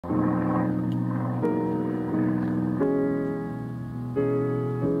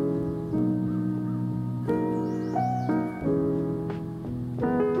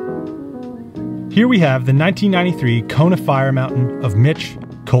Here we have the 1993 Kona Fire Mountain of Mitch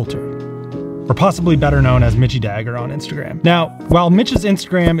Coulter, or possibly better known as Mitchy Dagger on Instagram. Now, while Mitch's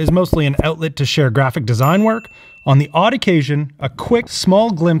Instagram is mostly an outlet to share graphic design work, on the odd occasion, a quick,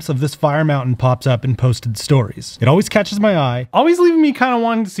 small glimpse of this fire mountain pops up in posted stories. It always catches my eye, always leaving me kind of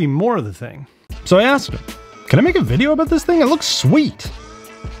wanting to see more of the thing. So I asked him, can I make a video about this thing? It looks sweet.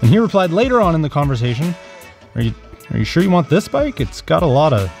 And he replied later on in the conversation, are you sure you want this bike? It's got a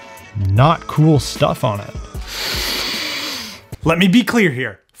lot of not cool stuff on it. Let me be clear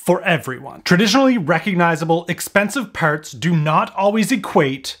here. For everyone, traditionally recognizable, expensive parts do not always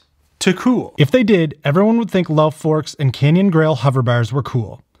equate to cool. If they did, everyone would think Love Forks and Canyon Grail hover bars were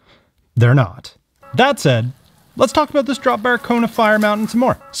cool. They're not. That said, let's talk about this drop bar Kona Fire Mountain some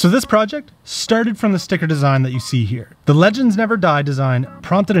more. So this project started from the sticker design that you see here. The Legends Never Die design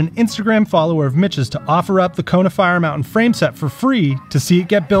prompted an Instagram follower of Mitch's to offer up the Kona Fire Mountain frame set for free to see it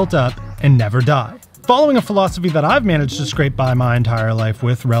get built up and never die. Following a philosophy that I've managed to scrape by my entire life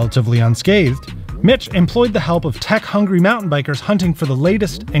with relatively unscathed, Mitch employed the help of tech-hungry mountain bikers hunting for the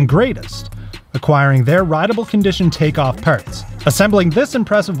latest and greatest, acquiring their rideable condition takeoff parts, assembling this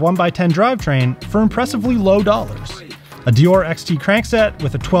impressive 1x10 drivetrain for impressively low dollars. A Dior XT crankset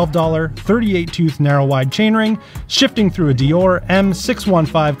with a $12 38-tooth narrow-wide chainring, shifting through a Dior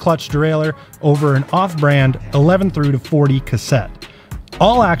M615 clutch derailleur over an off-brand 11/40 cassette,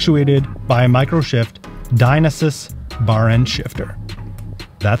 all actuated by a microshift Dynasis bar end shifter.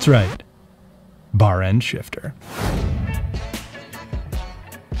 That's right. Bar end shifter.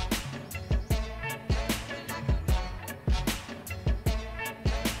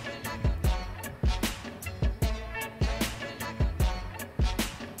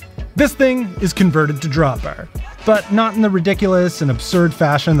 This thing is converted to drop bar, but not in the ridiculous and absurd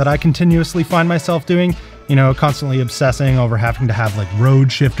fashion that I continuously find myself doing, you know, constantly obsessing over having to have like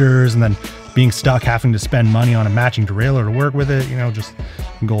road shifters and then being stuck having to spend money on a matching derailleur to work with it, you know, just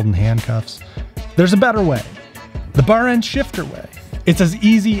golden handcuffs. There's a better way. The bar end shifter way. It's as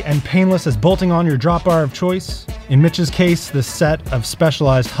easy and painless as bolting on your drop bar of choice. In Mitch's case, this set of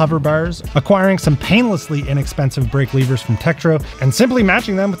specialized hover bars, acquiring some painlessly inexpensive brake levers from Tektro, and simply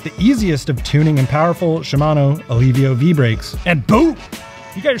matching them with the easiest of tuning and powerful Shimano Alivio V-brakes. And boom!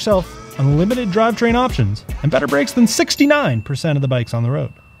 You got yourself unlimited drivetrain options and better brakes than 69% of the bikes on the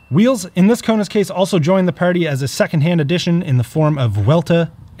road. Wheels, in this Kona's case, also joined the party as a second-hand addition in the form of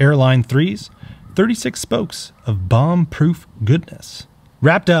Vuelta Airline 3s, 36 spokes of bomb-proof goodness.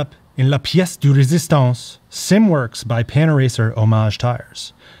 Wrapped up in La Pièce de Résistance, Simworks by Panaracer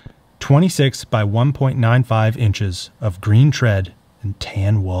Tires. 26 by 1.95 inches of green tread and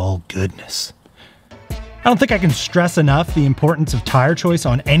tan wall goodness. I don't think I can stress enough the importance of tire choice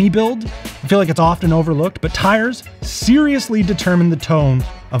on any build. I feel like it's often overlooked, but tires seriously determine the tone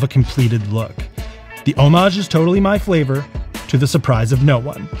of a completed look. The homage is totally my flavor, to the surprise of no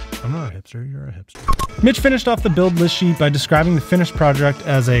one. I'm not a hipster, you're a hipster. Mitch finished off the build list sheet by describing the finished project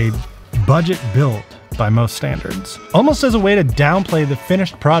as a budget build by most standards, almost as a way to downplay the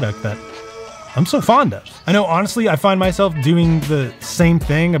finished product that I'm so fond of. I know, honestly, I find myself doing the same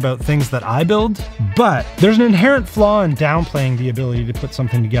thing about things that I build, but there's an inherent flaw in downplaying the ability to put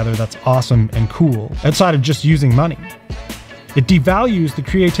something together that's awesome and cool, outside of just using money. It devalues the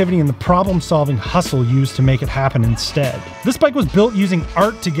creativity and the problem-solving hustle used to make it happen instead. This bike was built using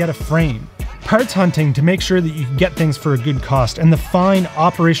art to get a frame, parts hunting to make sure that you can get things for a good cost, and the fine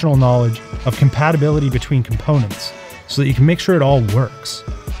operational knowledge of compatibility between components so that you can make sure it all works.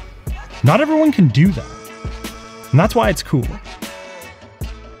 Not everyone can do that, and that's why it's cool.